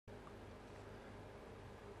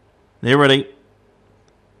They're ready.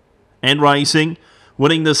 And racing.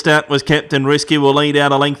 Winning the start was Captain Risky, will lead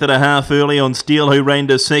out a length and a half early on Steel, who ran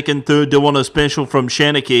to second. Third to want a special from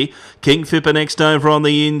Shanachie. King Fipper next over on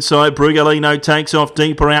the inside. Brugolino takes off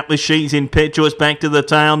deeper out with She's Impetuous. Back to the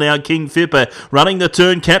tail now. King Fipper running the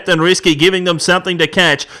turn. Captain Risky giving them something to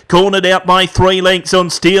catch. Cornered out by 3 lengths on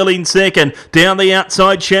Steel in second. Down the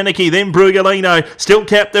outside Shanachie, then Brugolino. Still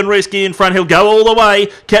Captain Risky in front. He'll go all the way.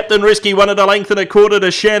 Captain Risky won at a length and a quarter to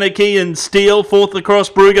Shanachie and Steel. Fourth across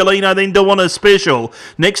Brugolino, then to want a special.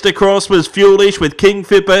 Next across was Fuelish with King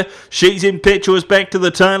Fipper. She's Impetuous back to the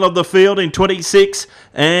tail of the field in 26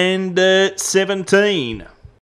 and 17.